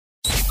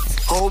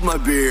Hold my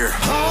beer.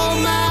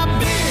 Hold my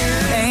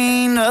beer.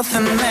 Ain't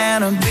nothing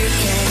that a beer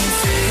can't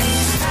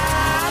fix.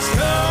 Ice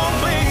cold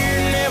beer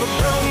never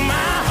broke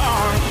my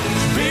heart.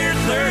 Beer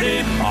 30,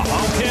 a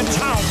honky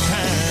tonk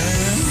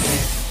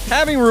time.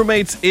 Having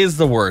roommates is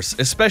the worst,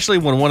 especially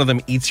when one of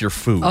them eats your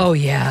food. Oh,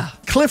 yeah.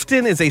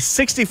 Clifton is a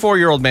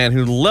 64-year-old man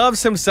who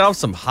loves himself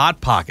some Hot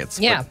Pockets.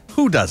 Yeah. But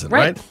who doesn't,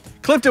 right?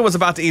 Clifton was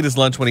about to eat his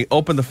lunch when he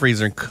opened the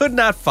freezer and could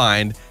not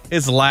find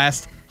his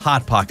last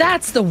Hot Pocket.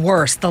 That's the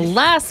worst. The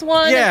last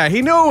one. Yeah,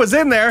 he knew it was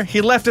in there. He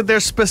left it there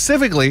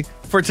specifically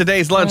for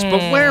today's lunch, but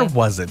where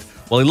was it?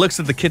 Well, he looks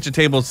at the kitchen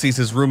table and sees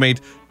his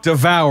roommate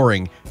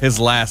devouring his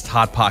last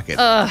Hot Pocket.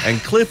 And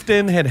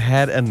Clifton had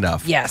had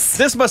enough. Yes.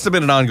 This must have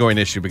been an ongoing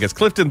issue because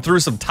Clifton threw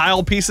some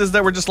tile pieces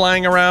that were just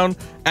lying around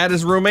at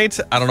his roommate.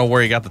 I don't know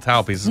where he got the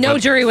tile pieces. No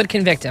jury would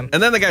convict him.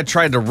 And then the guy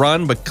tried to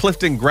run, but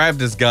Clifton grabbed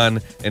his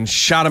gun and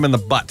shot him in the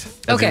butt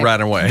as he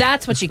ran away.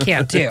 That's what you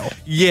can't do.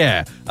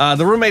 Yeah.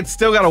 The roommate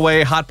still got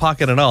away, Hot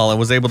Pocket and all, and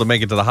was able to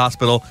make it to the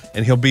hospital,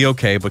 and he'll be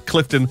okay, but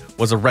Clifton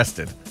was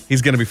arrested.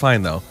 He's going to be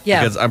fine, though.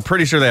 Yeah. Because I'm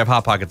pretty sure they have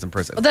Hot Pockets in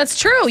prison. Well, that's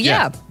true,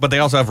 yeah. But they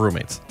also have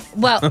roommates.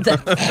 Well,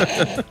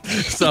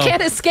 So, you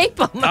can't escape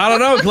them. I don't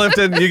know,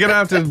 Clifton. You're going to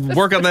have to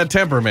work on that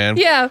temper, man.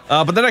 Yeah.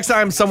 But the next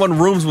time someone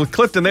rooms with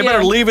Clifton, they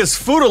better leave his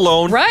food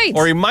alone. Right.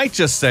 Or he might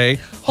just say,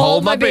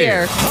 hold my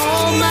beer.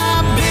 Hold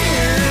my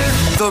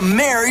beer. The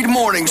Married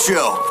Morning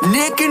Show.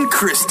 Nick and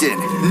Kristen.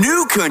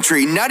 New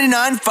Country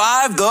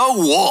 99.5 The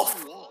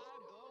Wolf.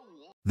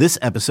 This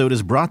episode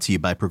is brought to you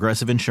by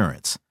Progressive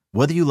Insurance.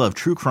 Whether you love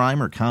true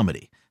crime or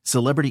comedy,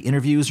 celebrity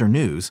interviews or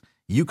news,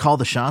 you call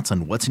the shots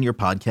on what's in your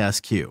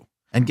podcast queue.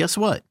 And guess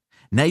what?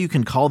 Now you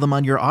can call them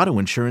on your auto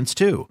insurance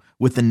too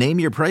with the Name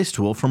Your Price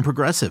tool from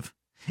Progressive.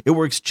 It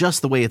works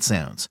just the way it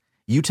sounds.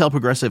 You tell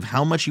Progressive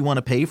how much you want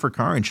to pay for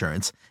car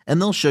insurance, and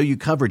they'll show you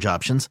coverage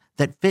options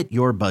that fit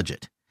your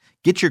budget.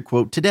 Get your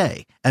quote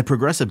today at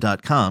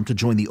Progressive.com to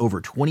join the over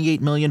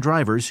 28 million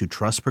drivers who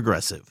trust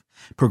Progressive.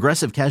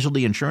 Progressive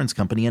Casualty Insurance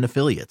Company and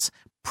Affiliates.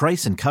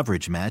 Price and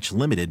coverage match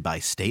limited by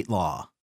state law.